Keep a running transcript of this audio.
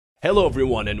Hello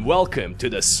everyone and welcome to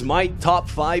the Smite Top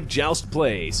 5 Joust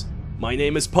Plays. My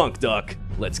name is Punk Duck.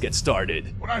 Let's get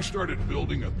started. When I started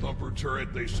building a thumper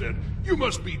turret, they said, "You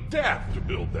must be daft to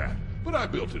build that." But I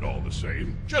built it all the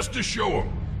same, just to show them.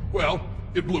 Well,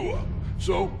 it blew up.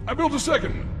 So I built a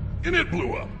second one, and it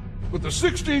blew up. But the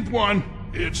 16th one,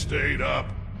 it stayed up.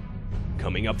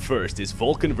 Coming up first is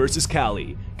Vulcan versus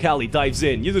Callie. Callie dives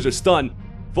in, users are stunned.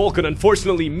 Vulcan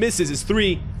unfortunately misses his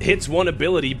 3, hits one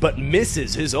ability, but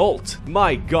misses his ult.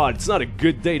 My god, it's not a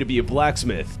good day to be a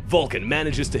blacksmith. Vulcan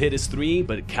manages to hit his 3,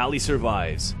 but Callie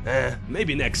survives.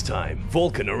 Maybe next time.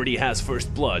 Vulcan already has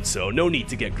first blood, so no need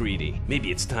to get greedy.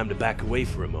 Maybe it's time to back away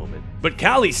for a moment. But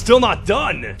Callie's still not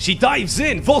done! She dives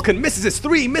in, Vulcan misses his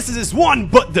 3, misses his 1,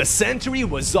 but the sentry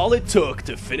was all it took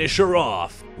to finish her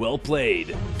off. Well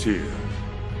played. Tyr,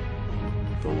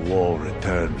 the law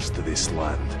returns to this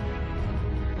land.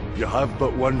 You have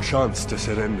but one chance to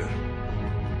surrender.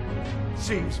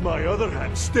 Seems my other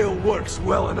hand still works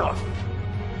well enough.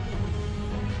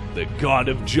 The God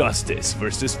of Justice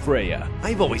versus Freya.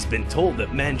 I've always been told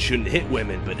that men shouldn't hit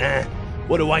women, but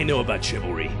what do I know about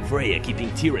chivalry? Freya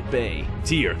keeping Tyr at bay.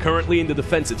 Tyr, currently in the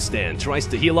defensive stand, tries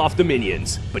to heal off the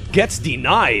minions, but gets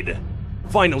denied.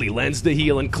 Finally lands the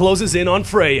heal and closes in on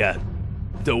Freya.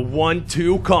 The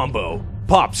 1-2 combo.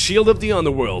 Pops Shield of the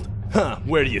Underworld.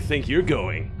 Where do you think you're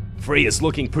going? Freya's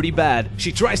looking pretty bad.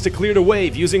 She tries to clear the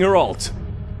wave using her ult.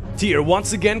 Tyr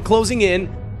once again closing in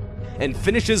and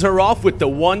finishes her off with the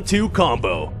 1-2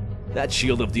 combo. That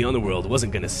Shield of the Underworld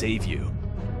wasn't gonna save you.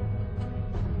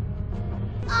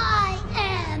 I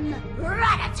am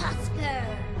Ratatoskr,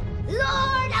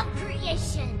 Lord of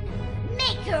Creation,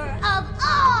 Maker of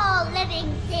all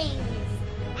living things,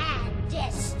 and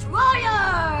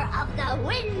Destroyer of the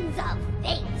Winds of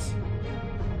Fate.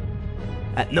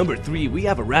 At number 3, we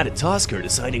have a Ratatoskr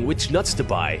deciding which nuts to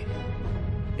buy.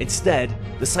 Instead,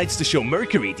 decides to show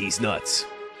Mercury these nuts.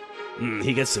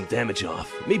 He gets some damage off.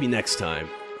 Maybe next time.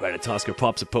 Ratatoskr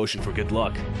pops a potion for good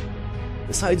luck.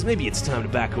 Decides maybe it's time to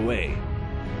back away.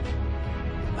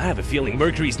 I have a feeling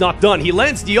Mercury's not done. He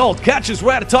lands the ult, catches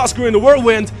Ratatoskr in the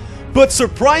whirlwind, but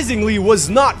surprisingly was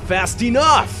not fast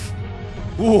enough.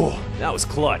 Ooh, that was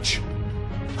clutch.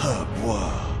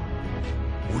 Bois.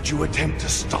 Would you attempt to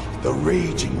stop the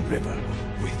raging river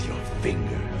with your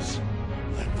fingers?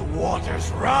 Let the waters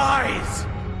rise!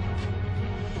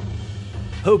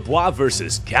 Bois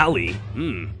versus Callie.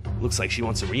 Looks like she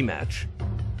wants a rematch.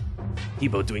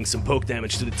 Hebo doing some poke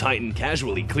damage to the Titan,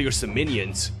 casually clears some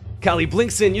minions. Callie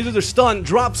blinks in, uses her stun,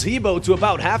 drops Hebo to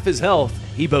about half his health.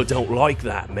 Hebo don't like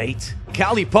that, mate.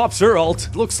 Callie pops her ult.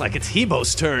 Looks like it's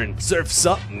Hebo's turn. Surf's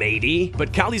up, matey.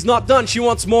 But Callie's not done, she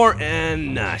wants more,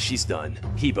 and nah, she's done.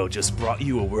 Hebo just brought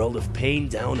you a world of pain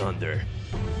down under.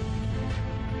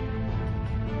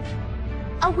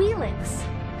 A Wheelix.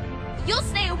 You'll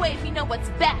stay away if you know what's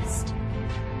best.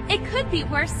 It could be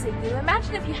worse, Siglu.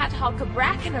 Imagine if you had to haul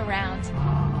Cabrakan around.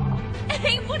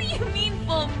 Hey, what do you mean,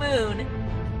 full moon?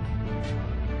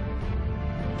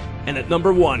 And at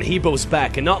number 1, Hebo's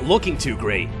back and not looking too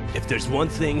great. If there's one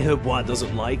thing Bois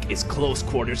doesn't like, it's close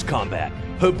quarters combat.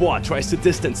 Bois tries to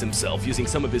distance himself using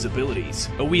some of his abilities.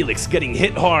 A Wheelix getting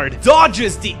hit hard,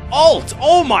 dodges the ult!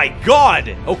 Oh my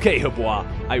god! Okay, Bois,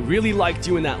 I really liked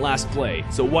you in that last play,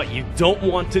 so what you don't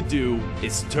want to do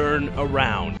is turn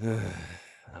around.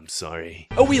 I'm sorry.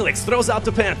 A Wheelix throws out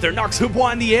the Panther, knocks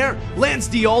Bois in the air, lands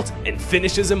the ult, and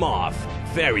finishes him off.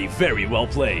 Very, very well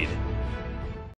played.